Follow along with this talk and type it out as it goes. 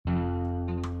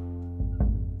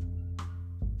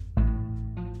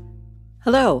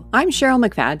Hello, I'm Cheryl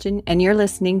McFadgen, and you're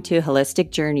listening to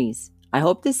Holistic Journeys. I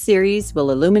hope this series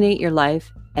will illuminate your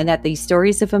life and that these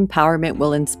stories of empowerment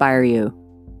will inspire you.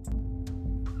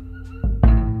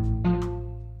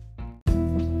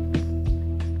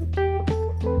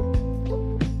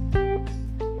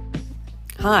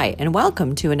 Hi, and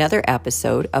welcome to another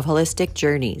episode of Holistic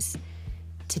Journeys.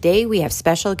 Today we have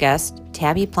special guest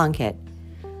Tammy Plunkett.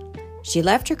 She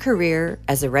left her career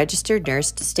as a registered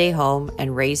nurse to stay home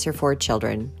and raise her 4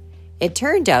 children. It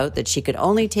turned out that she could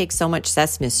only take so much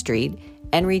Sesame Street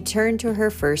and returned to her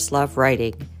first love,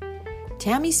 writing.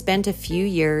 Tammy spent a few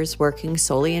years working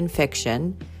solely in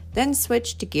fiction, then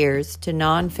switched gears to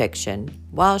nonfiction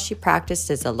while she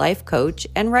practiced as a life coach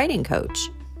and writing coach.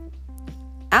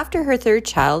 After her 3rd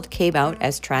child came out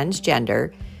as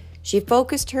transgender, she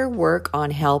focused her work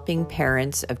on helping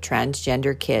parents of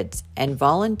transgender kids and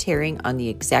volunteering on the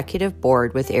executive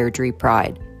board with Airdrie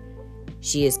Pride.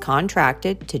 She is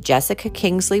contracted to Jessica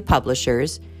Kingsley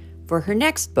Publishers for her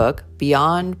next book,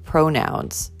 Beyond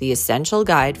Pronouns, The Essential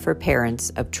Guide for Parents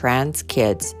of Trans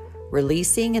Kids,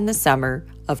 releasing in the summer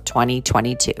of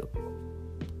 2022.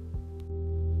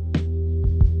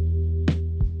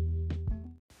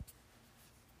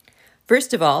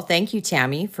 First of all, thank you,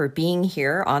 Tammy, for being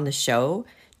here on the show.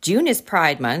 June is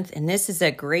Pride Month, and this is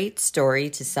a great story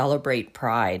to celebrate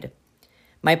Pride.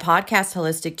 My podcast,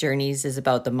 Holistic Journeys, is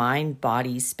about the mind,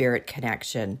 body, spirit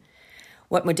connection.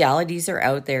 What modalities are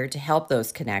out there to help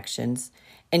those connections?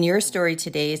 And your story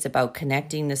today is about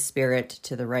connecting the spirit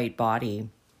to the right body.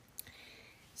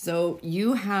 So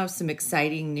you have some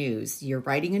exciting news. You're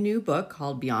writing a new book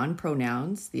called Beyond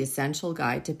Pronouns, The Essential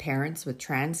Guide to Parents with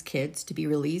Trans Kids, to be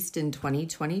released in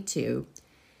 2022.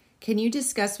 Can you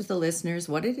discuss with the listeners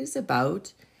what it is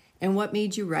and what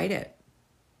made you write it?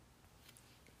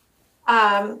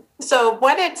 So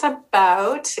what it's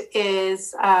about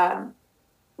is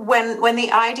when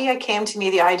the idea came to me,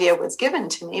 the idea was given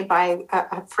to me by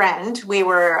a friend. We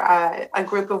were a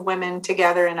group of women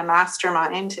together in a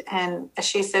mastermind, and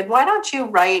she said, why don't you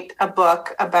write a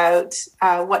book about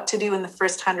what to do in the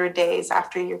first 100 days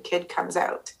after your kid comes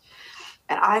out?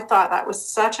 And I thought that was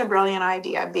such a brilliant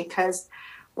idea because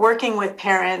working with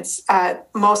parents,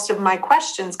 most of my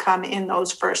questions come in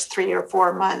those first 3 or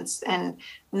 4 months and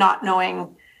not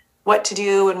knowing what to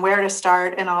do and where to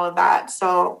start and all of that.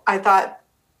 So I thought,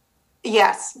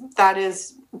 yes, that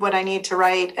is what I need to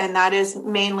write. And that is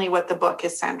mainly what the book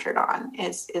is centered on,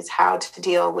 is how to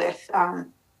deal with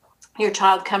your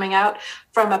child coming out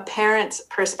from a parent's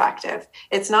perspective.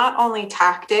 It's not only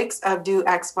tactics of do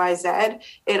X, Y, Z.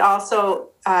 It also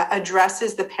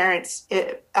addresses the parent's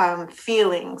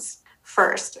feelings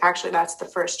first. Actually, that's the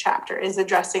first chapter, is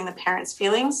addressing the parent's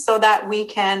feelings so that we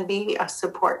can be a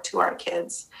support to our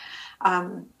kids.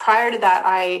 Prior to that,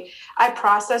 I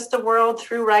processed the world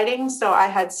through writing. So I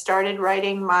had started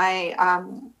writing my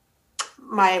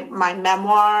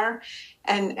memoir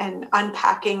and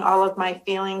unpacking all of my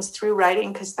feelings through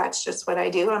writing, because that's just what I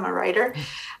do. I'm a writer.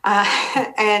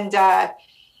 And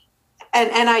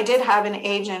I did have an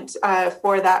agent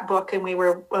for that book, and we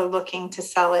were looking to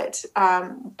sell it.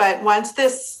 But once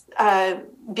this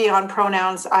Beyond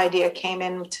Pronouns idea came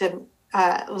into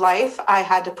life, I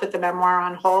had to put the memoir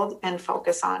on hold and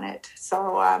focus on it.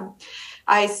 So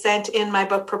I sent in my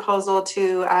book proposal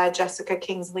to Jessica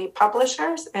Kingsley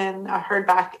Publishers and heard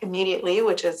back immediately,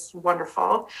 which is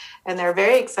wonderful. And they're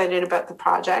very excited about the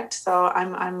project. So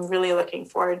I'm really looking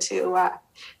forward to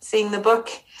seeing the book,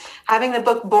 having the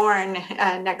book born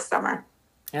next summer.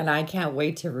 And I can't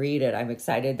wait to read it. I'm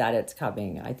excited that it's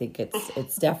coming. I think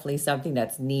it's definitely something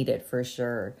that's needed for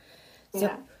sure.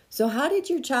 So how did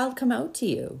your child come out to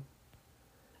you?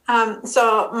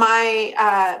 So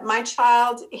my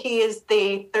child, he is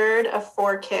the 3rd of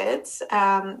 4 kids,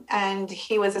 and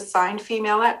he was assigned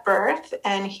female at birth,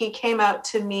 and he came out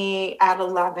to me at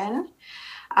 11.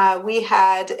 We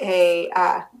had a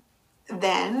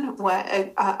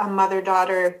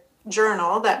mother-daughter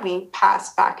journal that we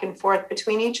passed back and forth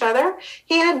between each other.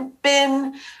 He had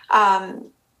been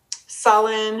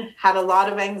sullen, had a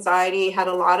lot of anxiety, had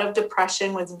a lot of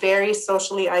depression, was very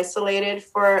socially isolated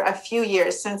for a few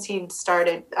years since he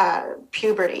started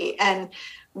puberty. And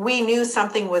we knew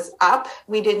something was up.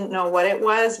 We didn't know what it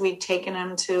was. We'd taken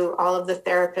him to all of the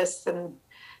therapists and,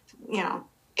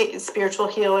 spiritual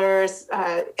healers,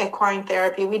 equine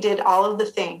therapy. We did all of the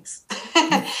things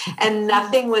and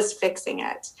nothing was fixing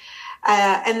it.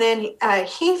 And then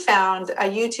he found a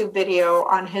YouTube video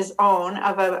on his own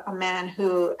of a man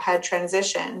who had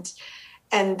transitioned.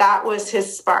 And that was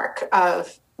his spark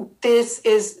of, this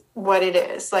is what it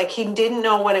is. Like, he didn't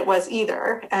know what it was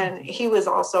either. And he was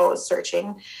also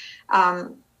searching.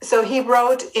 So he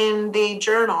wrote in the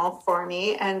journal for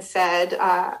me and said,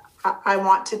 I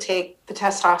want to take the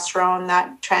testosterone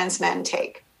that trans men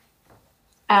take,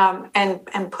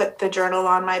 and put the journal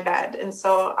on my bed. And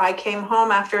so I came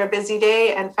home after a busy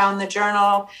day and found the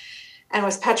journal and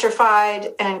was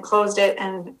petrified and closed it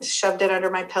and shoved it under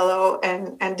my pillow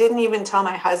and didn't even tell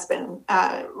my husband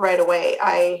right away.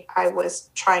 I was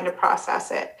trying to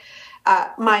process it.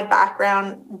 My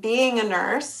background being a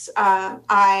nurse,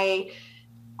 I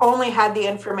only had the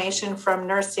information from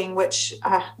nursing, which,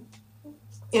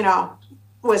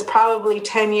 was probably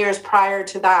 10 years prior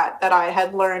to that I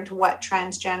had learned what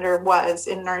transgender was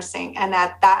in nursing. And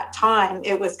at that time,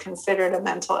 it was considered a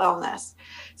mental illness.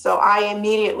 So I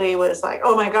immediately was like,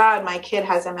 oh my God, my kid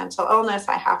has a mental illness.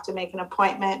 I have to make an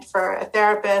appointment for a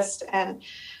therapist. And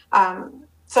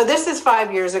so this is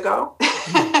 5 years ago.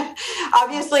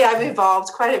 Obviously, I've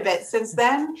evolved quite a bit since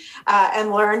then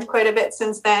and learned quite a bit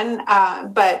since then.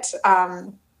 But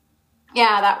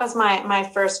that was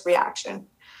my first reaction.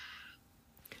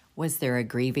 Was there a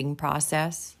grieving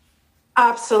process?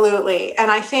 Absolutely.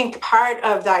 And I think part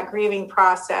of that grieving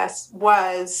process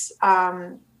was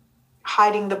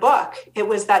hiding the book. It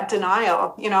was that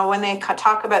denial. When they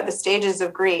talk about the stages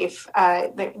of grief,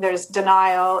 there's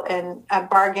denial and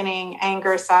bargaining,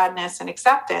 anger, sadness, and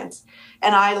acceptance.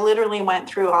 And I literally went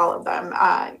through all of them.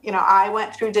 I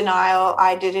went through denial.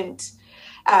 I didn't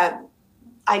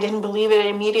believe it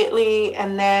immediately.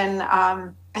 And then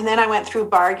I went through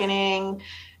bargaining,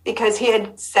 because he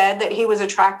had said that he was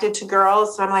attracted to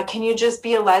girls. So I'm like, can you just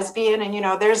be a lesbian?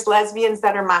 And, there's lesbians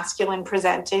that are masculine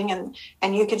presenting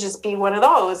and you could just be one of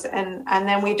those. And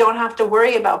then we don't have to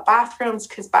worry about bathrooms,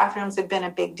 because bathrooms had been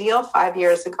a big deal 5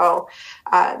 years ago.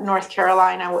 North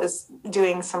Carolina was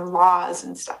doing some laws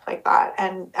and stuff like that.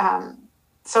 And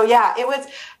it was,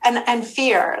 and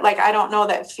fear, like, I don't know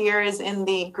that fear is in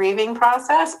the grieving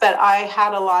process, but I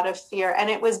had a lot of fear,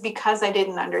 and it was because I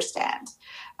didn't understand.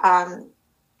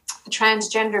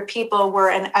 Transgender people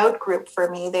were an out group for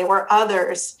me. They were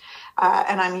others.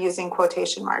 And I'm using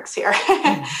quotation marks here.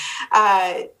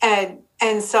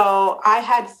 And so I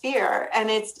had fear, and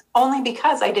it's only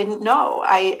because I didn't know.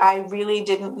 I really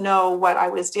didn't know what I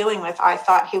was dealing with. I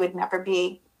thought he would never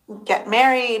get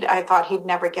married. I thought he'd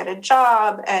never get a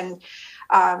job. And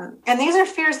these are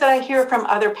fears that I hear from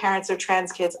other parents of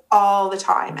trans kids all the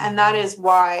time. And that is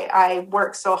why I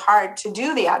work so hard to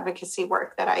do the advocacy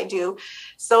work that I do,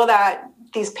 so that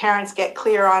these parents get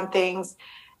clear on things,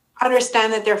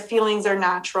 understand that their feelings are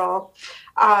natural.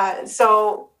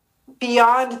 So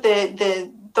beyond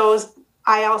those,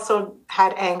 I also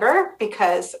had anger,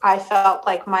 because I felt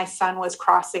like my son was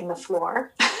crossing the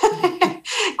floor.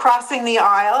 Crossing the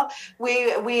aisle.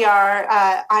 We are,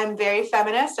 I'm very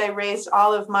feminist. I raised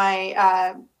all of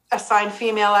my assigned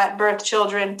female at birth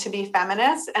children to be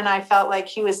feminists. And I felt like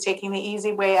he was taking the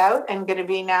easy way out and going to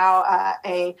be now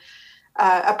a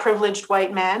privileged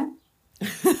white man.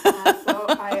 So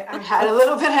I had a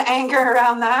little bit of anger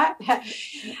around that.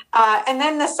 And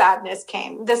then the sadness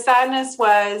came. The sadness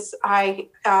was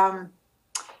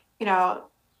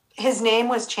his name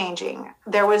was changing.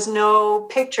 There was no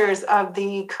pictures of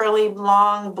the curly,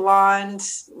 long, blonde,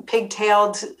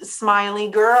 pigtailed, smiley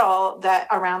girl that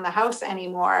around the house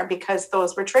anymore, because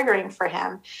those were triggering for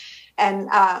him. And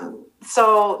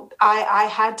so I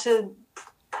had to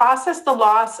process the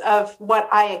loss of what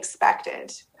I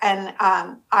expected. And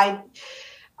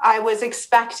I was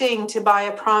expecting to buy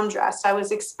a prom dress. I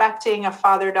was expecting a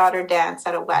father-daughter dance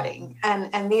at a wedding.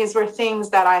 And these were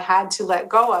things that I had to let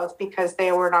go of, because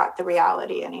they were not the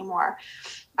reality anymore.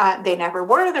 They never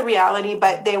were the reality,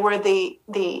 but they were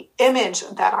the image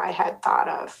that I had thought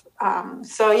of.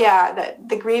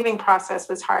 The grieving process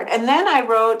was hard. And then I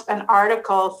wrote an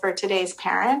article for Today's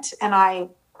Parent, and I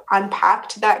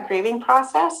unpacked that grieving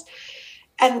process.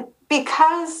 And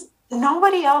because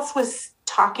nobody else was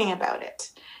talking about it,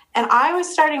 and I was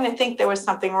starting to think there was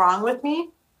something wrong with me.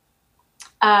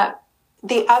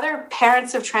 The other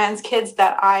parents of trans kids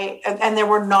and there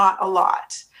were not a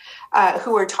lot,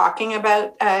 who were talking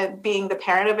about being the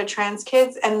parent of a trans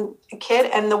kid, and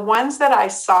the ones that I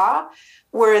saw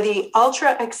were the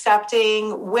ultra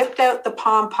accepting, whipped out the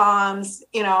pom-poms,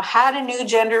 had a new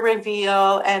gender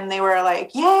reveal, and they were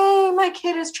like, yay, my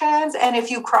kid is trans, and if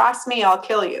you cross me, I'll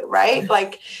kill you, right?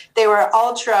 Like, they were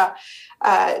ultra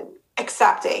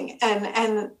accepting,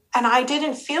 and I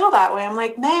didn't feel that way. I'm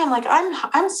like, man, like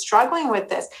I'm struggling with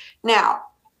this now.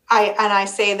 I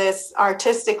say this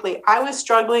artistically, I was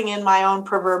struggling in my own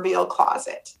proverbial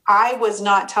closet. I was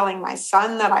not telling my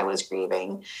son that I was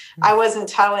grieving. I wasn't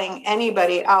telling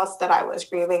anybody else that I was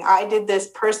grieving. I did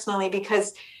this personally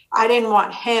because I didn't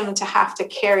want him to have to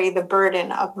carry the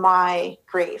burden of my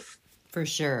grief. For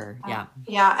sure. Yeah.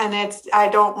 Yeah. And I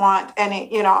don't want any,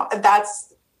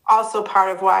 that's also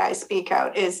part of why I speak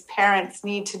out, is parents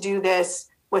need to do this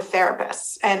with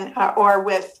therapists and, or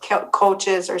with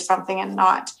coaches or something, and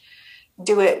not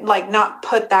do it, like not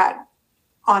put that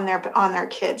on their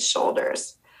kids'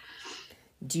 shoulders.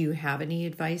 Do you have any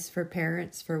advice for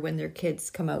parents for when their kids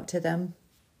come out to them?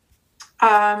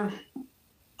 A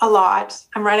lot.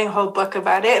 I'm writing a whole book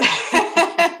about it.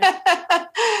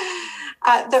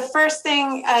 The first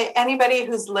thing, anybody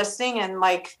who's listening and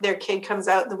like their kid comes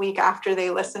out the week after they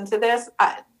listen to this,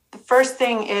 the first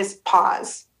thing is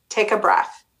pause, take a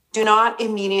breath. Do not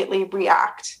immediately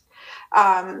react.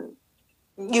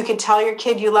 You could tell your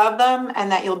kid you love them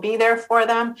and that you'll be there for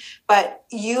them, but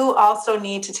you also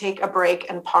need to take a break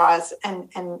and pause and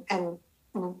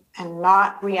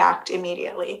not react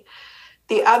immediately.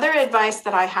 The other advice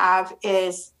that I have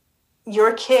is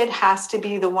your kid has to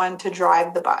be the one to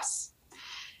drive the bus.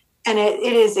 And it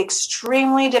is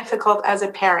extremely difficult as a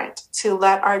parent to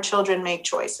let our children make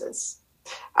choices.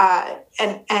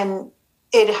 And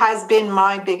it has been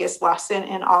my biggest lesson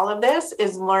in all of this,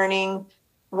 is learning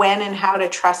when and how to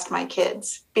trust my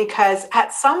kids. Because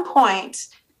at some point,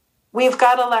 we've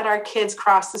got to let our kids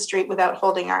cross the street without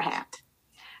holding our hand.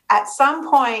 At some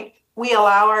point, we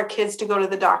allow our kids to go to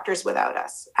the doctors without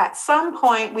us. At some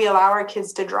point, we allow our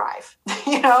kids to drive,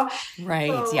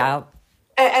 Right. So, yeah.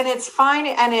 And it's fine.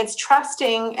 And it's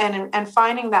trusting and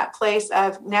finding that place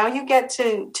of, now you get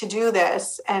to do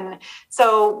this. And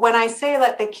so when I say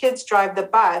let the kids drive the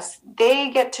bus,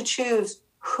 they get to choose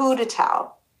who to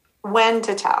tell, when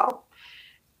to tell.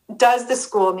 Does the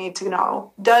school need to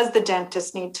know? Does the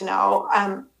dentist need to know?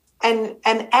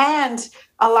 And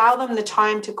allow them the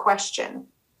time to question.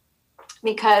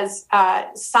 Because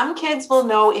some kids will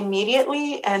know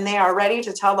immediately and they are ready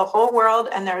to tell the whole world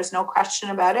and there is no question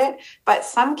about it. But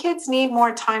some kids need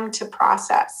more time to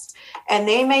process, and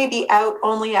they may be out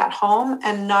only at home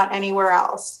and not anywhere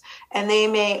else. And they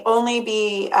may only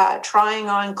be trying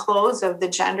on clothes of the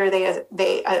gender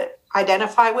they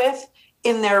identify with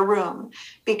in their room,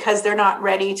 because they're not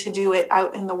ready to do it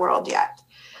out in the world yet.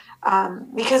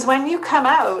 Because when you come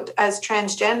out as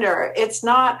transgender, it's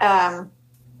not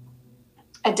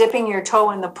a dipping your toe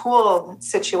in the pool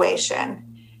situation.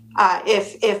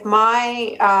 If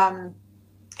I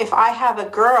have a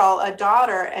girl, a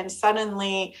daughter, and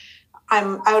suddenly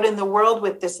I'm out in the world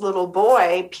with this little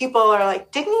boy, people are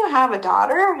like, didn't you have a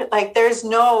daughter? Like, there's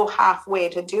no halfway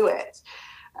to do it.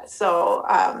 So,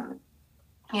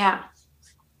 yeah.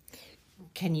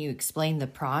 Can you explain the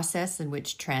process in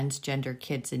which transgender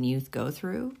kids and youth go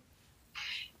through?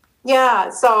 Yeah.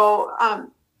 So,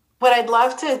 what I'd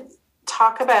love to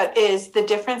talk about is the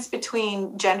difference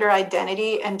between gender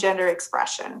identity and gender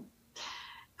expression.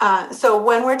 So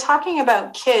when we're talking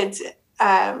about kids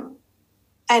and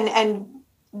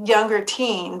younger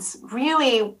teens,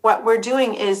 really what we're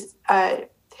doing is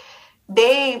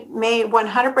they may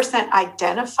 100%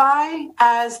 identify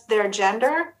as their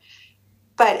gender,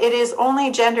 but it is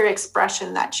only gender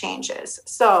expression that changes.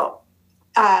 So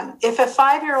if a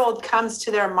 5-year-old comes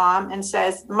to their mom and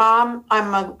says, "Mom,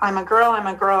 I'm a girl, I'm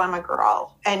a girl, I'm a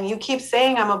girl," and you keep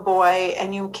saying I'm a boy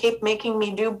and you keep making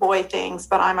me do boy things,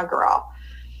 but I'm a girl.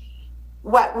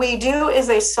 What we do is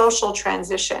a social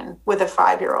transition with a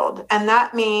 5-year-old. And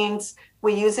that means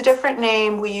we use a different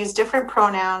name, we use different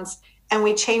pronouns, and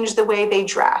we change the way they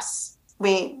dress.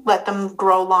 We let them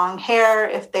grow long hair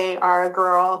if they are a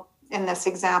girl in this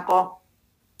example.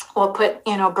 We'll put,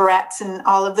 barrettes and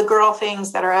all of the girl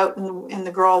things that are out in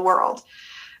the girl world.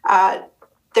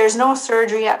 There's no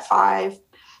surgery at 5.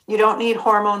 You don't need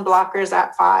hormone blockers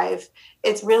at 5.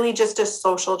 It's really just a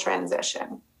social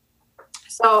transition.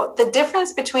 So the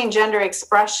difference between gender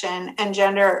expression and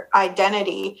gender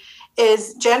identity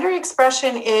is gender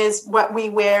expression is what we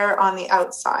wear on the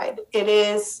outside. It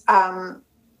is how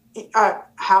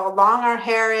long our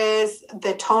hair is,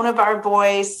 the tone of our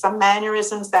voice, some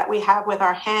mannerisms that we have with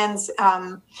our hands,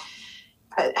 how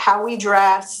we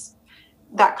dress,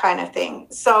 that kind of thing.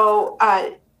 So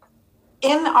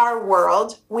in our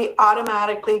world, we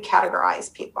automatically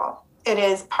categorize people. It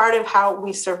is part of how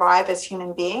we survive as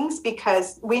human beings,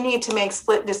 because we need to make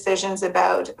split decisions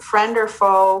about friend or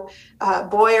foe,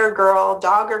 boy or girl,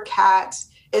 dog or cat.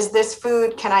 Is this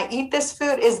food? Can I eat this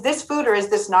food? Is this food or is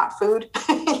this not food?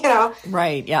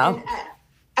 Right. Yeah.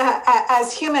 And,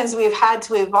 as humans, we've had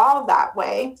to evolve that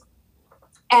way.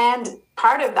 And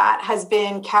part of that has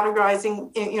been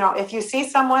categorizing, if you see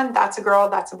someone, that's a girl,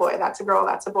 that's a boy, that's a girl,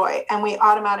 that's a boy. And we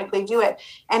automatically do it.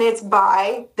 And it's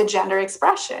by the gender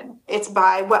expression. It's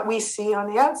by what we see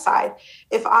on the outside.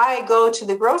 If I go to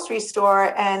the grocery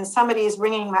store and somebody is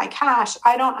ringing my cash,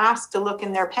 I don't ask to look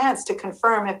in their pants to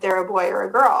confirm if they're a boy or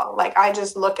a girl. Like, I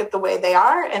just look at the way they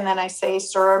are and then I say,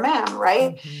 sir or ma'am,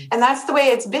 right? Mm-hmm. And that's the way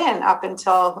it's been up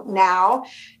until now.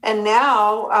 And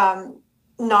now,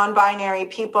 non-binary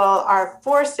people are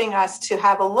forcing us to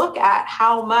have a look at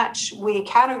how much we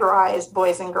categorize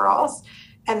boys and girls,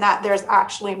 and that there's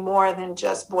actually more than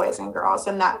just boys and girls,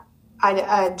 and that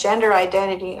gender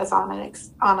identity is on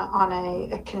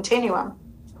a continuum.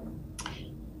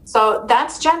 So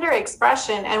that's gender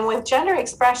expression. And with gender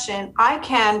expression, I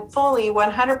can fully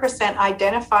 100%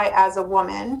 identify as a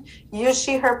woman, use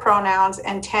she, her pronouns,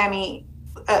 and Tammy,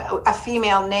 a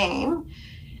female name,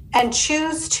 and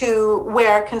choose to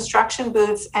wear construction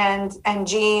boots and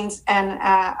jeans and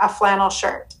a flannel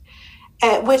shirt,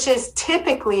 which is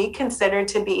typically considered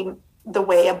to be the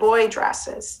way a boy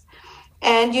dresses.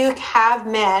 And you have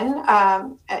men,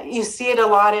 you see it a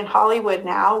lot in Hollywood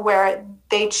now, where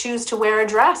they choose to wear a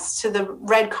dress to the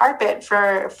red carpet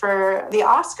for the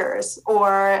Oscars,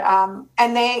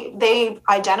 and they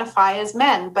identify as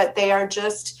men, but they are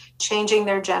just changing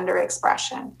their gender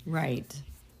expression. Right.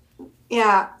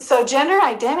 Yeah. So gender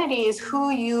identity is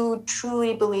who you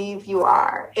truly believe you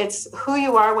are. It's who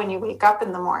you are when you wake up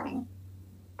in the morning.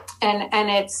 And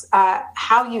it's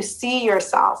how you see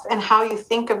yourself and how you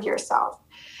think of yourself.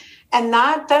 And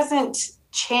that doesn't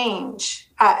change.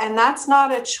 And that's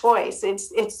not a choice.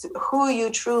 It's who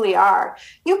you truly are.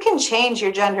 You can change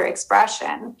your gender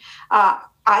expression.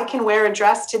 I can wear a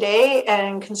dress today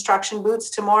and construction boots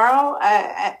tomorrow,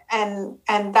 and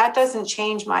that doesn't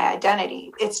change my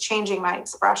identity. It's changing my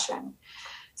expression.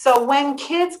 So when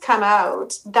kids come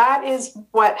out, that is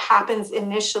what happens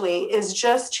initially, is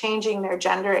just changing their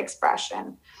gender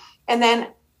expression. And then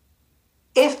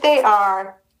if they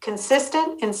are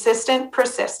consistent, insistent,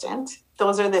 persistent,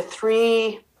 those are the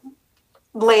three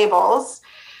labels.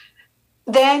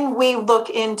 Then we look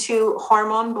into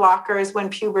hormone blockers when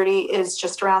puberty is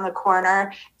just around the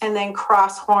corner, and then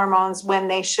cross hormones when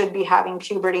they should be having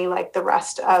puberty like the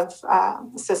rest of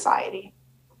society.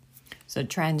 So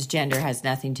transgender has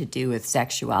nothing to do with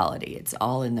sexuality. It's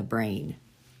all in the brain.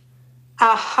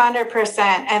 100%.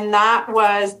 And that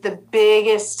was the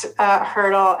biggest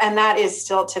hurdle, and that is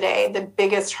still today the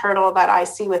biggest hurdle that I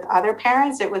see with other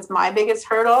parents. It was my biggest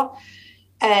hurdle.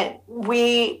 And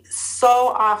we so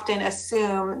often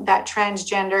assume that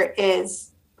transgender is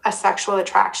a sexual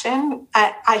attraction.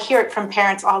 I hear it from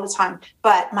parents all the time,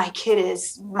 but my kid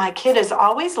has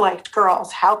always liked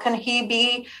girls. How can he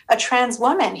be a trans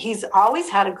woman? He's always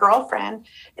had a girlfriend.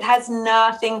 It has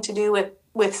nothing to do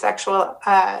with sexual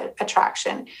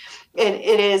attraction.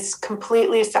 It is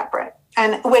completely separate,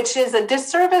 and which is a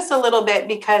disservice a little bit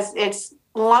because it's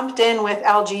lumped in with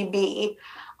LGB.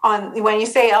 When you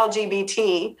say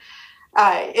LGBT,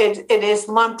 it is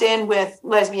lumped in with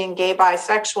lesbian, gay,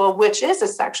 bisexual, which is a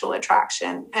sexual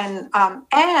attraction. And I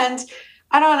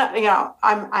don't know,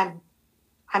 I'm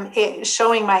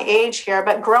showing my age here,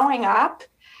 but growing up,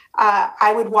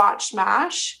 I would watch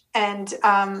MASH and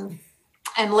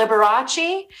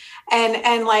Liberace,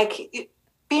 and like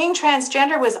being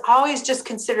transgender was always just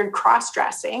considered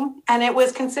cross-dressing, and it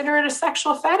was considered a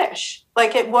sexual fetish.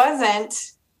 Like, it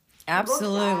wasn't.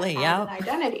 Absolutely, yeah.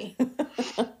 Identity.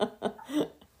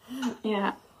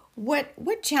 Yeah.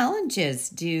 What challenges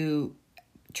do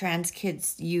trans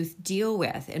kids youth deal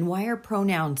with, and why are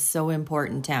pronouns so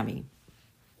important, Tammy?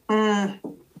 I'll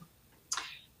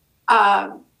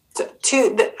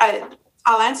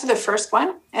answer the first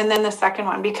one and then the second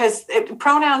one, because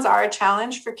pronouns are a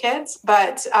challenge for kids,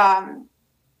 but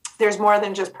there's more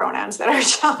than just pronouns that are a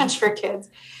challenge for kids.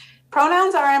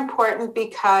 Pronouns are important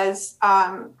because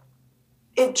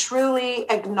it truly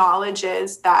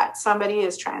acknowledges that somebody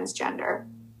is transgender.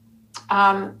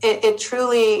 It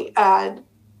truly,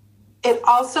 it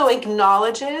also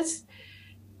acknowledges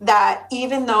that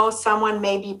even though someone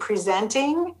may be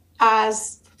presenting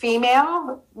as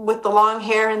female with the long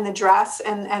hair and the dress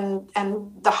and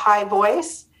the high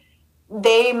voice,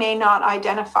 they may not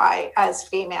identify as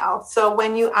female. So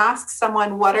when you ask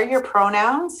someone, what are your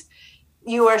pronouns?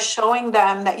 You are showing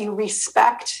them that you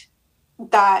respect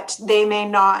that they may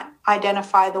not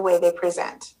identify the way they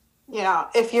present. You know,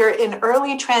 if you're in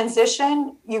early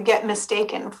transition, you get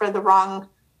mistaken for the wrong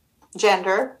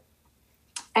gender.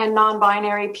 And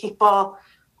non-binary people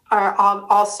are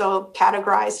also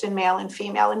categorized in male and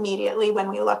female immediately when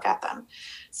we look at them.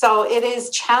 So it is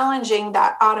challenging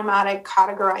that automatic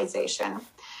categorization.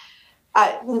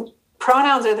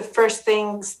 Pronouns are the first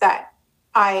things that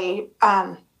I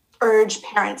urge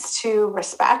parents to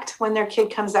respect when their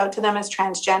kid comes out to them as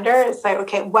transgender. It's like,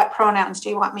 okay, what pronouns do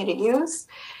you want me to use?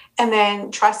 And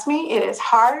then trust me, it is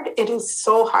hard. It is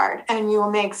so hard, and you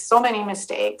will make so many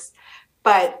mistakes,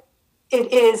 but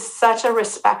it is such a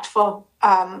respectful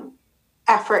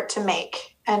effort to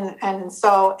make. And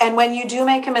when you do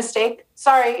make a mistake,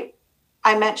 sorry,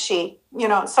 I meant she,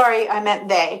 sorry, I meant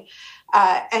they,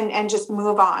 and just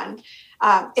move on.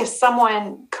 If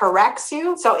someone corrects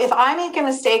you, so if I make a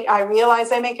mistake, I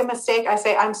realize I make a mistake, I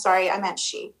say, I'm sorry, I meant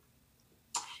she.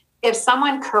 If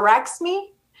someone corrects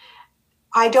me,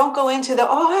 I don't go into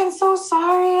I'm so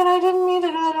sorry and I didn't mean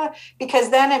to, because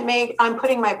then I'm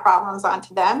putting my problems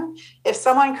onto them. If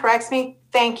someone corrects me,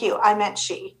 thank you, I meant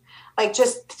she. Like,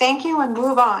 just thank you and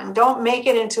move on. Don't make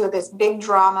it into this big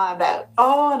drama about,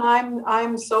 and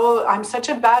I'm such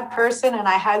a bad person and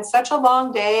I had such a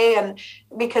long day, and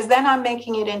because then I'm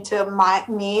making it into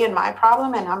me and my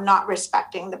problem, and I'm not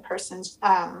respecting the person's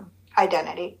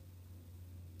identity.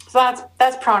 So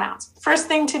that's pronouns. First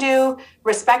thing to do,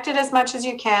 respect it as much as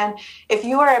you can. If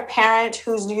you are a parent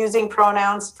who's using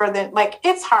pronouns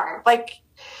it's hard. Like,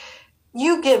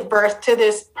 you give birth to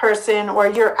this person, or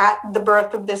you're at the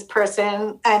birth of this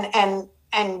person, and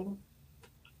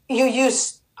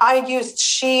I used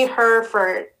she, her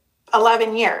for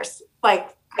 11 years. Like,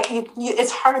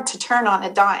 it's hard to turn on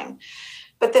a dime.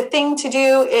 But the thing to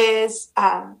do is,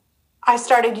 I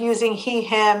started using he,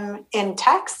 him in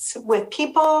texts with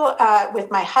people,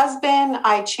 with my husband.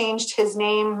 I changed his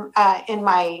name in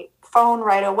my phone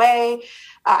right away.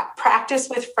 Practice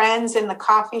with friends in the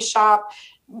coffee shop.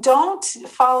 Don't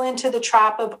fall into the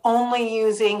trap of only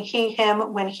using he,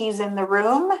 him when he's in the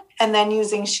room, and then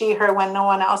using she, her when no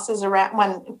one else is around,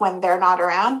 when they're not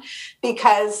around,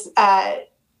 because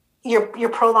you're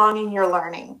prolonging your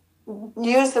learning.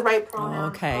 Use the right pronoun all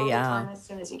the time as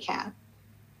soon as you can.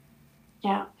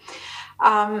 Yeah.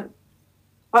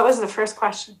 What was the first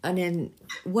question? And then,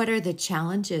 what are the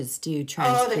challenges do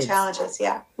trans kids? The challenges,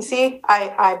 yeah. You see,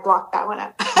 I blocked that one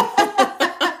up.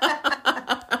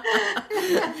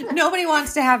 Nobody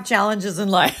wants to have challenges in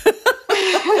life.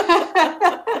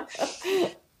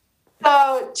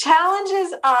 So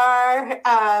challenges are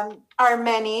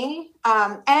many,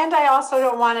 and I also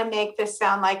don't want to make this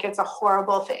sound like it's a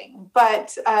horrible thing.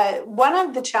 But one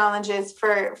of the challenges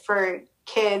for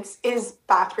kids is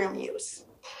bathroom use,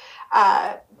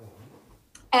 and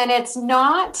it's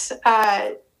not.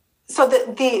 So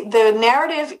the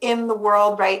narrative in the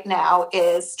world right now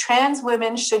is trans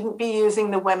women shouldn't be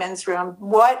using the women's room.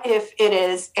 What if it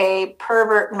is a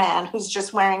pervert man who's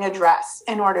just wearing a dress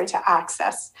in order to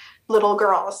access little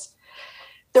girls?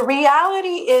 The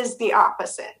reality is the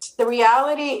opposite. The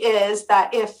reality is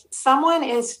that if someone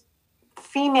is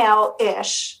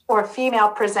female-ish or female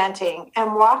presenting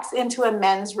and walks into a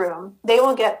men's room, they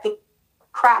will get the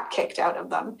crap kicked out of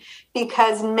them,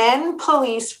 because men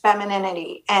police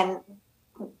femininity, and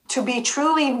to be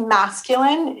truly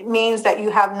masculine means that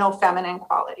you have no feminine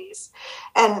qualities.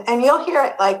 And you'll hear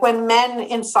it, like when men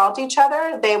insult each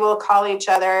other, they will call each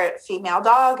other female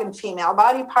dog and female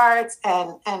body parts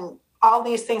and all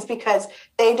these things, because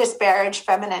they disparage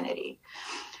femininity.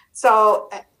 So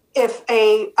if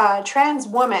a trans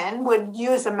woman would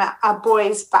use a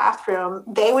boy's bathroom,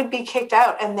 they would be kicked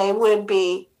out and they would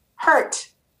be hurt.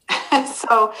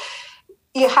 So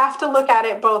you have to look at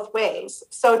it both ways.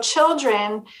 So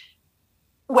children,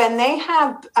 when they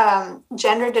have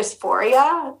gender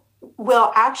dysphoria,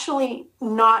 will actually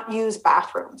not use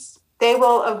bathrooms. They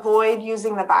will avoid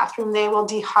using the bathroom. They will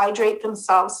dehydrate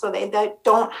themselves so they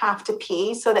don't have to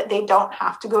pee, so that they don't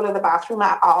have to go to the bathroom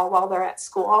at all while they're at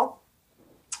school.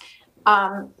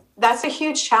 That's a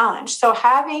huge challenge. So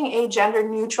having a gender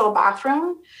neutral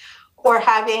bathroom, or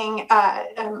having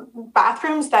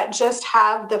bathrooms that just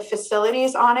have the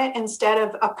facilities on it instead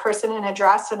of a person in a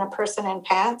dress and a person in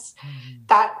pants,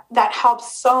 that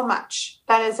helps so much.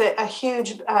 That is a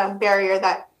huge barrier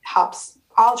that helps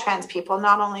all trans people,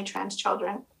 not only trans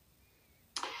children.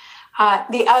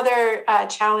 The other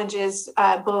challenge is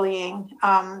bullying.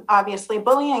 Obviously,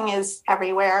 bullying is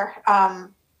everywhere,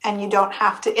 and you don't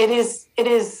have to. It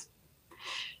is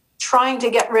trying to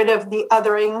get rid of the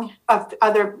othering of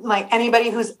other, like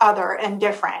anybody who's other and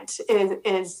different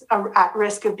is at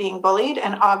risk of being bullied.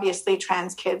 And obviously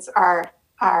trans kids are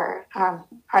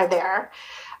there.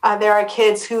 There are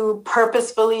kids who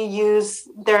purposefully use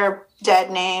their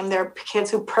dead name. There are kids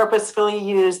who purposefully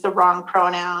use the wrong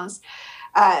pronouns.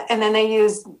 And then they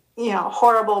use,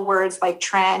 horrible words like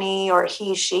tranny or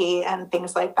he, she, and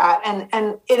things like that.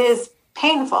 And it is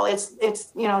painful. It's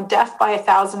death by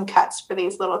 1,000 cuts for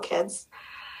these little kids.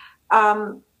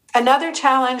 Another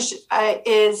challenge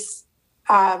is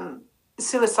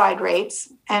suicide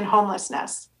rates and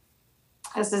homelessness.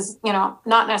 This is, not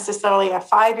necessarily a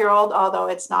 5-year-old, although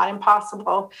it's not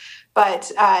impossible.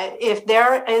 But if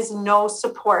there is no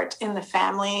support in the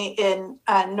family,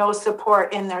 no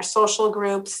support in their social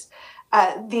groups,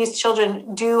 these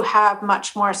children do have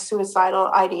much more suicidal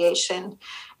ideation.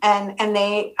 And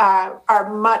they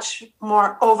are much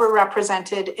more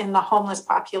overrepresented in the homeless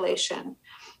population.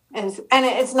 And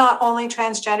it's not only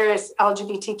transgender, it's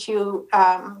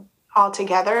LGBTQ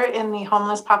altogether in the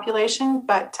homeless population,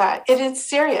 but it is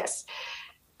serious.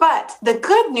 But the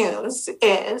good news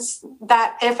is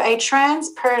that if a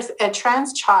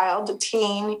trans child,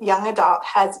 teen, young adult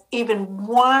has even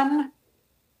one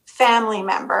family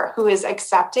member who is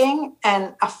accepting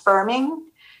and affirming,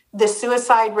 the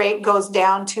suicide rate goes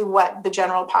down to what the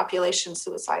general population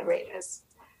suicide rate is.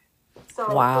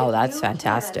 So wow, that's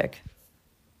fantastic.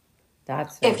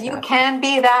 If you can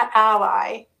be that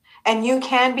ally and you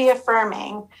can be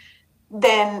affirming,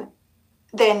 then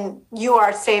you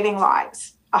are saving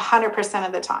lives 100%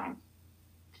 of the time.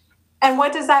 And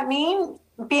what does that mean?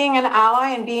 Being an ally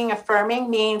and being affirming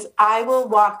means I will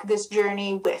walk this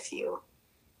journey with you.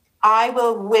 I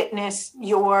will witness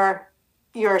your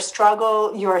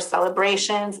struggle, your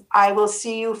celebrations. I will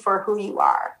see you for who you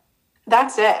are.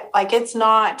 That's it. Like, it's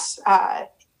not hard.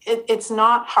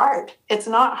 It's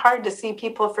not hard to see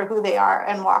people for who they are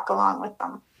and walk along with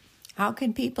them. How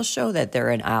can people show that they're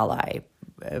an ally?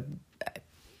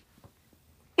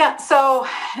 Yeah, so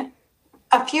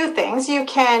a few things. You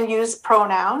can use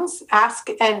pronouns.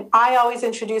 And I always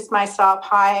introduce myself.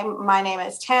 Hi, my name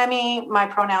is Tammy. My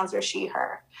pronouns are she,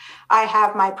 her. I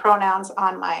have my pronouns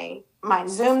on my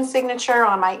Zoom signature,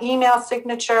 on my email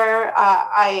signature.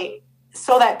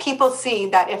 So that people see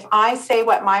that if I say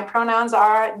what my pronouns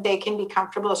are, they can be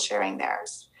comfortable sharing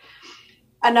theirs.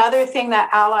 Another thing that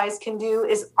allies can do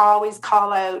is always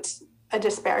call out a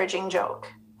disparaging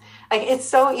joke. Like, it's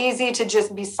so easy to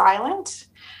just be silent.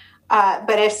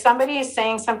 But if somebody is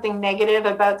saying something negative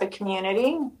about the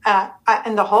community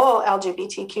and the whole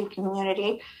LGBTQ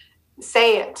community,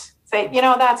 say it. Say,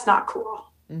 that's not cool.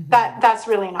 Mm-hmm. That's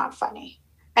really not funny.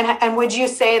 And would you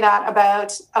say that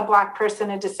about a Black person,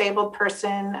 a disabled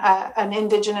person, an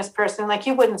Indigenous person? Like,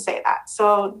 you wouldn't say that.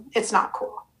 So it's not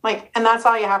cool. Like, and that's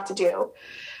all you have to do.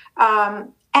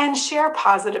 And share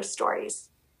positive stories.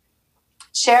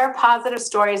 Share positive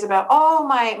stories about,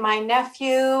 my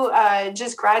nephew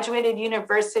just graduated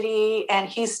university and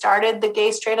he started the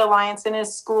Gay Straight Alliance in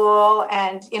his school.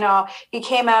 And, he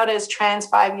came out as trans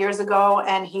 5 years ago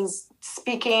and he's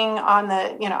speaking on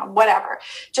the, whatever.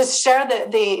 Just share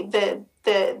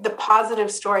the positive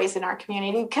stories in our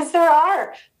community, because there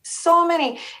are so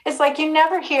many. It's like you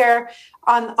never hear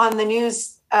on the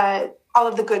news all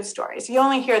of the good stories. You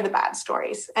only hear the bad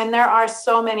stories. And there are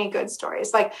so many good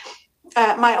stories. Like,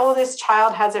 my oldest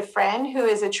child has a friend who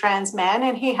is a trans man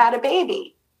and he had a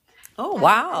baby. Oh,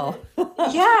 wow.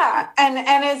 Yeah.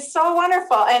 And it's so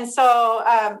wonderful. And so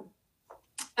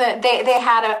they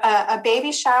had a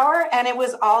baby shower and it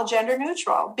was all gender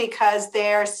neutral because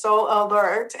they're so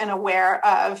alert and aware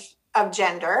of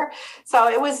gender. So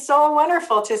it was so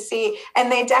wonderful to see.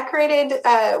 And they decorated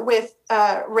with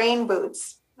rain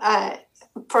boots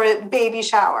for a baby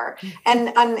shower.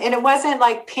 And it wasn't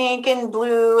like pink and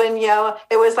blue and yellow.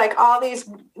 It was like all these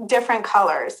different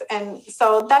colors. And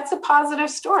so that's a positive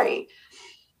story.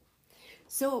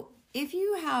 So if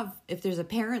there's a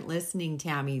parent listening,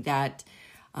 Tammy, that,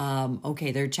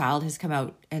 their child has come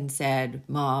out and said,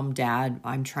 Mom, Dad,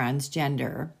 I'm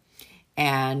transgender.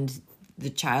 And the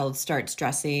child starts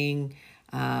dressing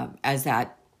as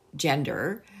that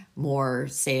gender, more,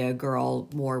 say, a girl,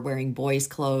 more wearing boys'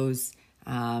 clothes,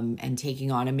 and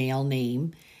taking on a male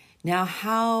name.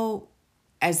 Now,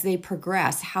 as they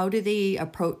progress, how do they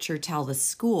approach or tell the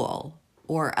school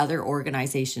or other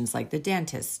organizations like the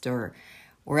dentist or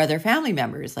other family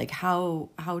members? Like, how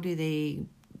do they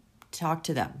talk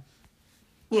to them?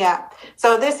 Yeah.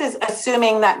 So this is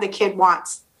assuming that the kid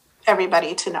wants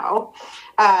everybody to know.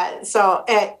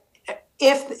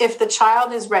 If the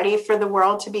child is ready for the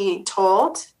world to be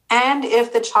told, and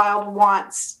if the child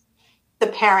wants the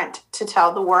parent to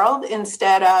tell the world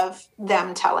instead of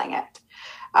them telling it.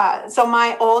 So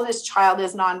my oldest child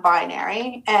is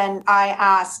non-binary, and I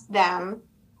asked them,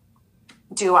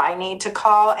 do I need to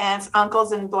call aunts,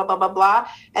 uncles, and blah, blah, blah, blah?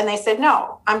 And they said,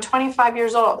 no, I'm 25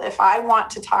 years old. If I want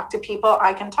to talk to people,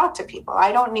 I can talk to people.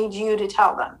 I don't need you to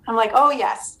tell them. I'm like, oh,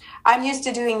 yes, I'm used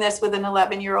to doing this with an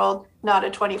 11-year-old, not a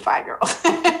 25-year-old.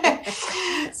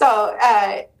 So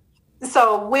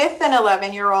So with an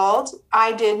 11-year-old,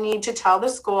 I did need to tell the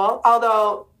school,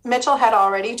 although Mitchell had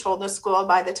already told the school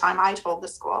by the time I told the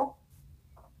school.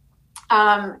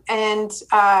 But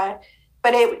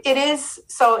it is,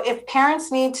 so if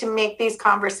parents need to make these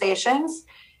conversations,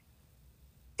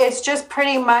 it's just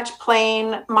pretty much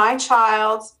plain, my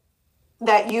child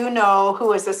that you know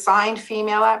who is assigned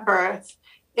female at birth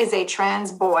is a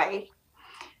trans boy.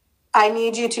 I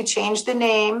need you to change the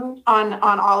name on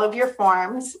all of your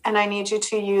forms, and I need you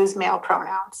to use male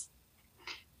pronouns.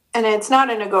 And it's not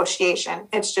a negotiation.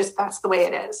 It's just, that's the way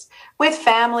it is. With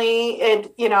family,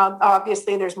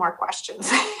 obviously there's more questions.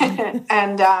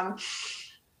 And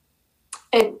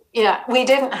we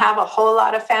didn't have a whole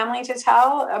lot of family to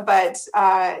tell, but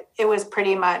it was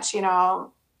pretty much,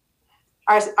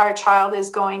 our child is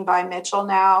going by Mitchell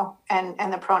now,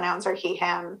 and the pronouns are he,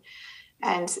 him.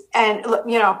 And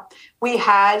we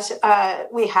have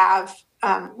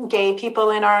gay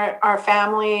people in our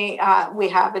family. We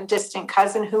have a distant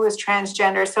cousin who is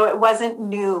transgender. So it wasn't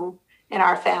new in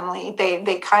our family.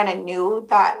 They kind of knew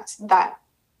that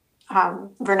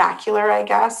vernacular, I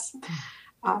guess.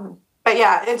 But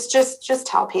yeah, it's just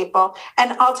tell people.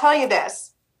 And I'll tell you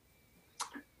this.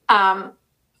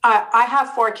 I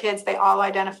have 4 kids. They all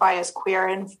identify as queer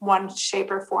in one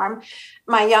shape or form.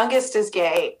 My youngest is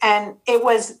gay. And it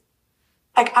was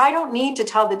like, I don't need to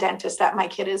tell the dentist that my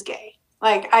kid is gay.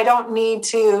 Like, I don't need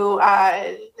to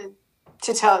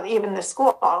tell even the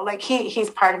school. Like, he's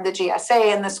part of the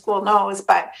GSA and the school knows.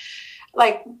 But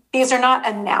like, these are not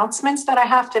announcements that I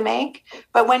have to make.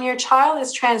 But when your child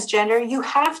is transgender, you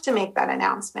have to make that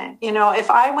announcement.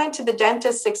 If I went to the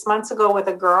dentist 6 months ago with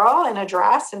a girl in a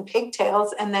dress and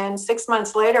pigtails, and then 6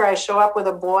 months later I show up with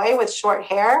a boy with short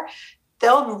hair,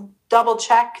 they'll double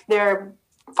check their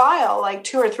file like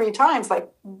 2 or 3 times.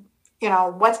 Like,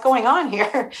 what's going on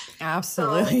here?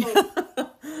 Absolutely. So,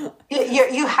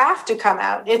 you have to come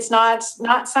out. It's not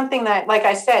something that, like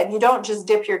I said, you don't just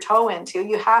dip your toe into.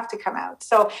 You have to come out.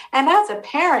 So, and as a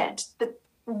parent,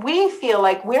 we feel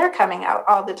like we're coming out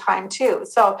all the time too.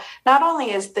 So not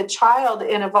only is the child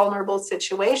in a vulnerable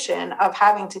situation of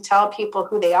having to tell people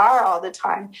who they are all the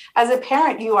time, as a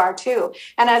parent, you are too.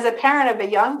 And as a parent of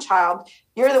a young child,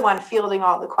 you're the one fielding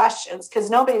all the questions, because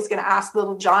nobody's going to ask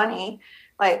little Johnny,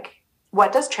 like,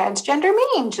 what does transgender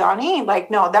mean, Johnny? Like,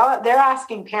 no, they're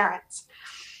asking parents.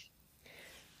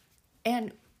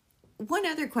 And one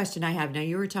other question I have now,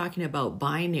 you were talking about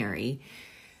binary.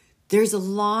 There's a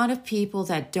lot of people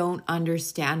that don't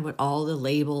understand what all the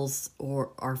labels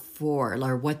are for,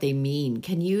 or what they mean.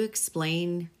 Can you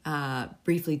explain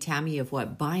briefly, Tammy, of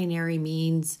what binary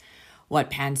means, what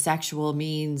pansexual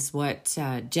means, what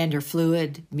gender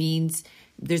fluid means?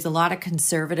 There's a lot of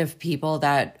conservative people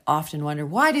that often wonder,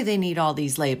 why do they need all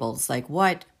these labels? Like,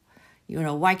 what,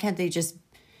 why can't they just,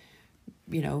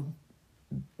 be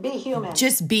human?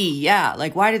 Just be, yeah.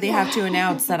 Like, why do they have to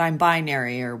announce that I'm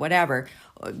binary or whatever?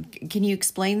 Can you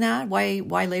explain that? Why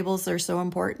labels are so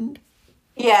important?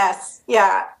 Yes,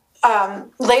 yeah.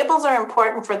 Labels are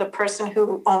important for the person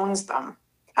who owns them.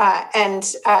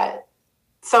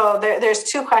 So there's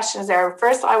 2 questions there.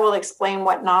 First, I will explain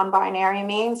what non-binary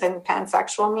means and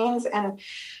pansexual means. And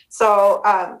so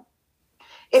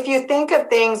if you think of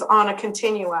things on a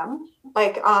continuum,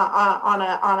 like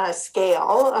on a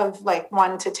scale of like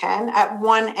 1 to 10, at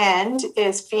one end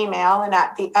is female and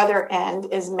at the other end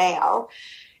is male.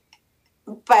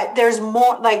 But there's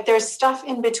more, like there's stuff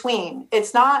in between.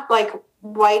 It's not like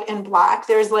white and black.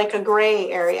 There's like a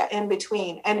gray area in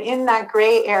between. And in that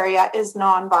gray area is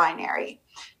non-binary.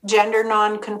 Gender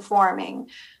non-conforming,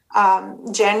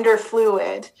 gender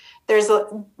fluid. There's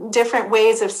different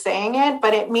ways of saying it,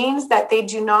 but it means that they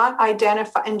do not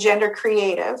identify, and gender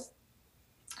creative.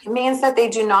 It means that they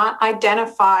do not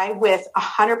identify with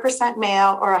 100%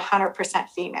 male or 100%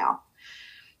 female.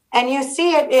 And you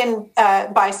see it in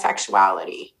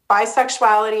bisexuality.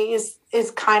 Bisexuality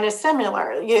is kind of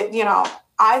similar.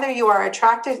 Either you are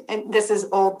attracted, and this is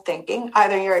old thinking,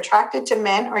 either you're attracted to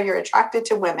men or you're attracted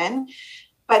to women.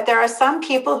 But there are some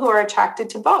people who are attracted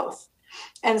to both.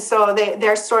 And so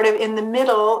they're sort of in the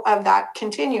middle of that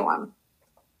continuum.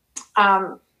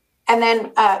 And then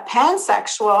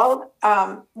pansexual,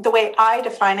 the way I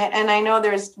define it, and I know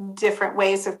there's different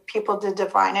ways of people to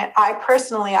define it, I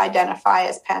personally identify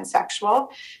as pansexual.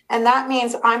 And that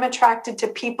means I'm attracted to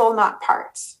people, not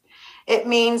parts. It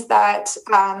means that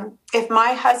if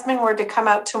my husband were to come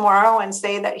out tomorrow and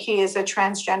say that he is a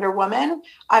transgender woman,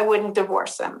 I wouldn't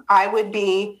divorce him. I would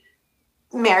be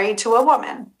married to a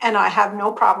woman, and I have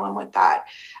no problem with that.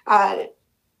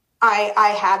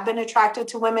 I have been attracted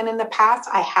to women in the past.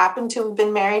 I happen to have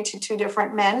been married to 2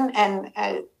 different men, and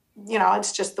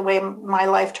it's just the way my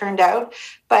life turned out.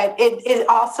 But it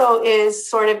also is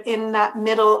sort of in that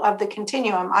middle of the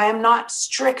continuum. I am not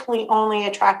strictly only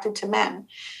attracted to men.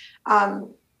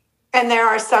 And there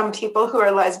are some people who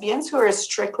are lesbians who are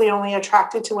strictly only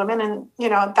attracted to women. And,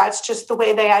 that's just the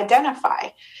way they identify.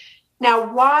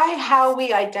 Now, how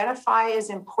we identify is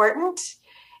important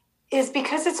is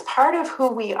because it's part of who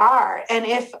we are. And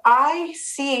if I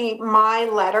see my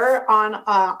letter on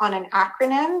an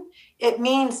acronym, it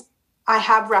means I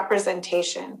have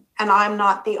representation and I'm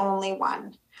not the only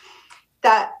one.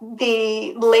 That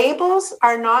the labels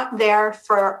are not there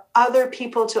for other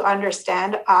people to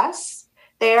understand us.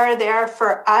 They are there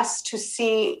for us to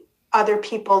see other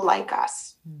people like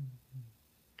us.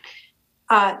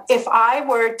 If I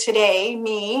were today,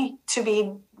 me, to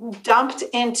be dumped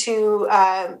into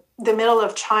the middle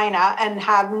of China and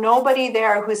have nobody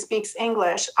there who speaks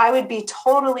English, I would be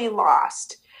totally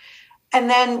lost. And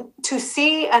then to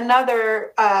see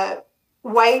another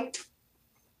white,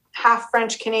 half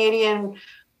French Canadian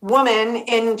woman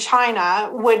in China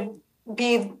would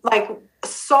be like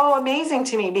so amazing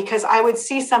to me, because I would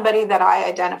see somebody that I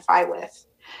identify with,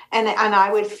 and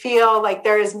I would feel like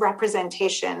there is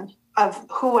representation of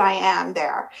who I am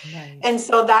there. Right. And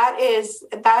so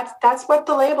that's what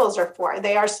the labels are for.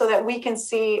 They are so that we can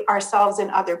see ourselves in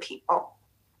other people.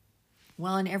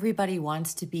 Well, and everybody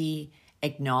wants to be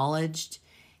acknowledged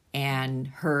and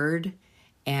heard,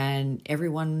 and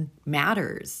everyone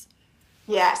matters.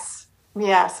 Yes,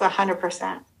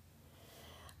 100%.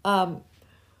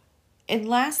 And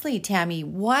lastly, Tammy,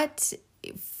 what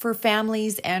for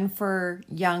families and for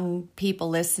young people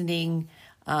listening,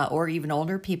 or even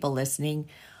older people listening,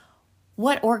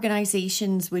 what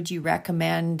organizations would you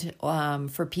recommend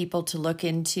for people to look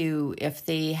into if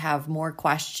they have more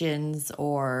questions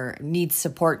or need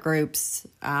support groups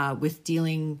with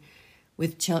dealing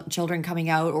with children coming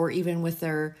out, or even with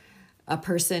a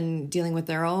person dealing with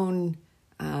their own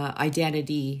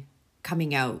identity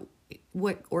coming out?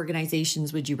 What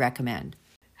organizations would you recommend?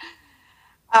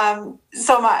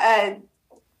 So my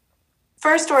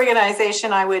first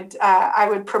organization I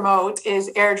would promote is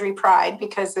Airdrie Pride,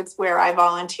 because it's where I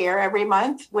volunteer every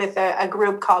month with a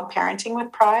group called Parenting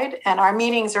with Pride, and our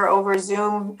meetings are over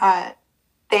Zoom.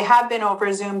 They have been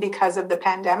over Zoom because of the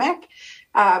pandemic,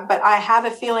 but I have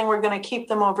a feeling we're going to keep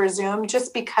them over Zoom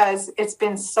just because it's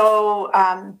been so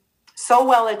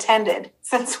well attended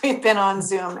since we've been on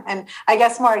Zoom, and I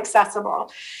guess more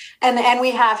accessible. And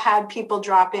we have had people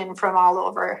drop in from all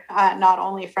over, not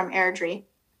only from Airdrie.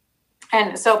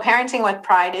 And so Parenting with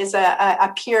Pride is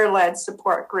a peer-led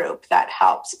support group that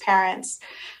helps parents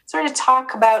sort of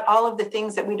talk about all of the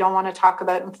things that we don't want to talk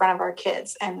about in front of our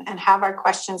kids and have our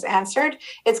questions answered.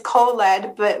 It's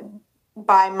co-led, but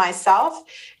by myself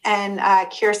and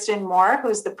Kirsten Moore,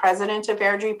 who's the president of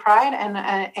Airdrie Pride, and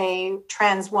a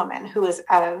trans woman who is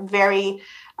very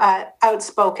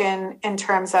outspoken in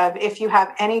terms of, if you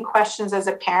have any questions as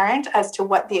a parent as to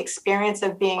what the experience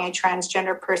of being a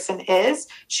transgender person is,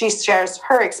 she shares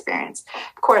her experience.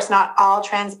 Of course, not all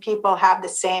trans people have the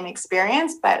same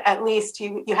experience, but at least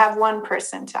you have one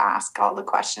person to ask all the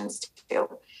questions to.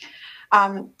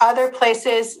 Other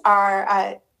places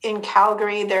are in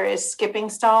Calgary, there is Skipping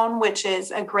Stone, which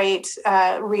is a great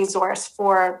resource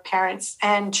for parents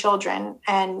and children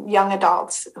and young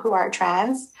adults who are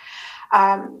trans.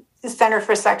 The Center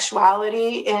for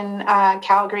Sexuality in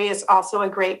Calgary is also a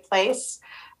great place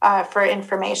for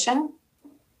information.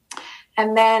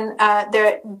 And then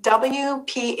the WPATH,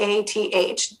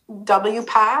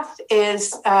 WPATH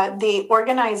is the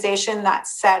organization that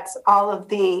sets all of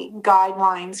the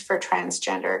guidelines for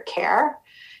transgender care.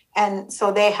 And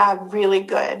so they have really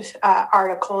good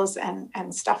articles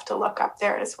and stuff to look up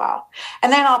there as well.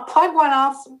 And then I'll plug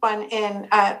one in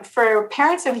for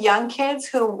parents of young kids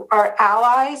who are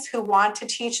allies who want to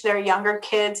teach their younger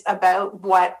kids about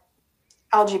what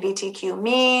LGBTQ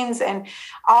means and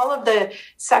all of the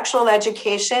sexual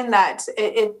education that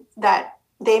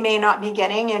they may not be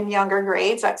getting in younger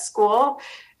grades at school.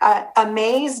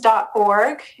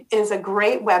 Amaze.org is a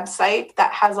great website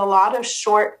that has a lot of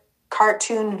short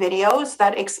cartoon videos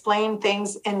that explain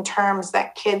things in terms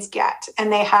that kids get.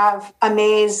 And they have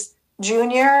Amaze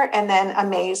Junior and then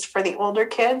Amaze for the older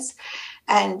kids.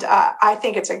 And I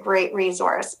think it's a great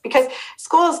resource because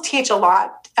schools teach a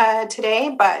lot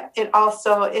today, but it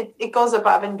also, it goes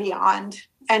above and beyond.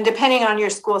 And depending on your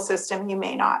school system, you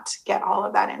may not get all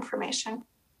of that information.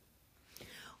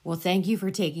 Well, thank you for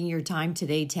taking your time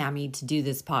today, Tammy, to do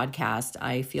this podcast.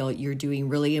 I feel you're doing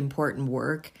really important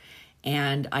work.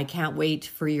 And I can't wait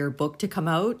for your book to come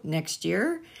out next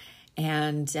year.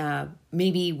 And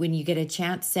maybe when you get a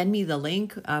chance, send me the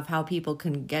link of how people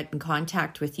can get in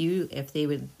contact with you if they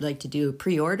would like to do a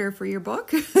pre-order for your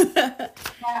book.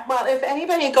 Well, if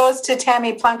anybody goes to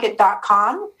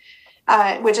tammyplunkett.com,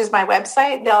 which is my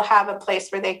website, they'll have a place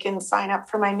where they can sign up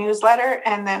for my newsletter.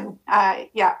 And then,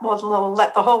 we'll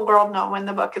let the whole world know when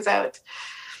the book is out.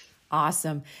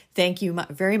 Awesome. Thank you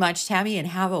very much, Tammy, and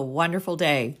have a wonderful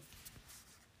day.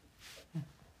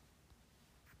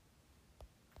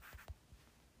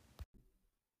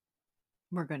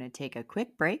 We're going to take a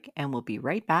quick break and we'll be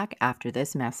right back after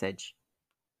this message.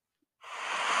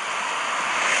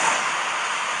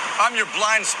 I'm your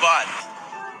blind spot.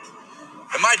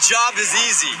 And my job is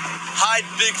easy. Hide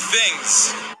big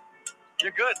things.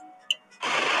 You're good.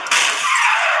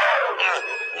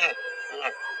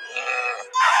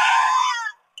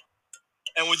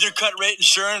 And with your cut rate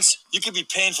insurance, you could be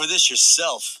paying for this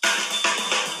yourself.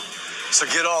 So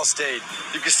get Allstate.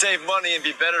 You can save money and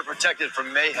be better protected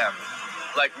from mayhem.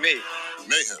 Like me.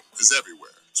 Mayhem is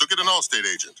everywhere. So get an Allstate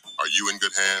agent. Are you in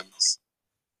good hands?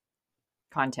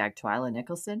 Contact Twyla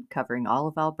Nicholson, covering all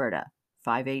of Alberta.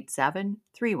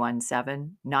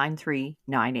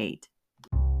 587-317-9398.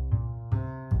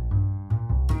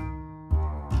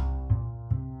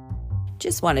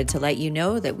 Just wanted to let you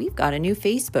know that we've got a new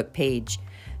Facebook page.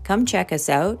 Come check us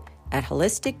out at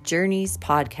Holistic Journeys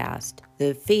Podcast,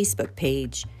 the Facebook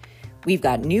page. We've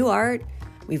got new art.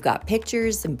 We've got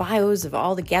pictures and bios of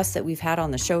all the guests that we've had on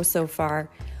the show so far.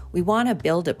 We want to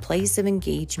build a place of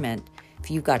engagement. If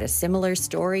you've got a similar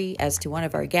story as to one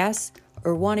of our guests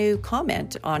or want to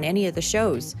comment on any of the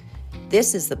shows,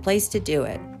 this is the place to do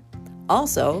it.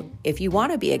 Also, if you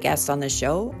want to be a guest on the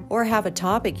show or have a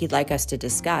topic you'd like us to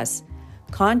discuss,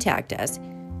 contact us.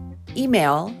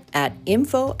 Email at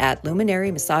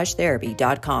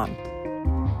info@luminarymassagetherapy.com.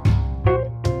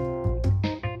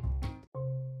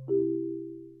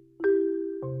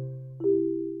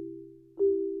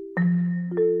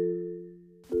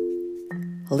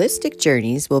 Holistic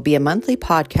Journeys will be a monthly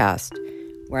podcast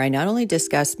where I not only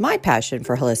discuss my passion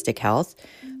for holistic health,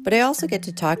 but I also get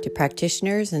to talk to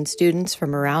practitioners and students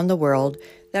from around the world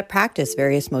that practice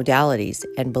various modalities,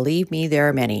 and believe me, there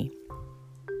are many.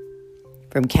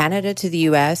 From Canada to the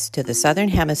US to the Southern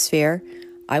Hemisphere,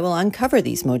 I will uncover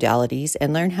these modalities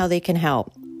and learn how they can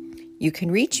help. You can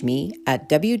reach me at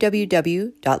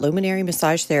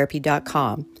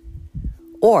www.luminarymassagetherapy.com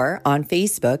or on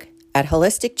Facebook at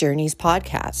Holistic Journeys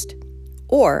Podcast,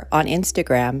 or on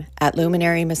Instagram at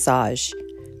Luminary Massage.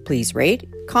 Please rate,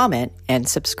 comment, and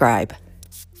subscribe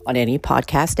on any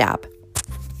podcast app.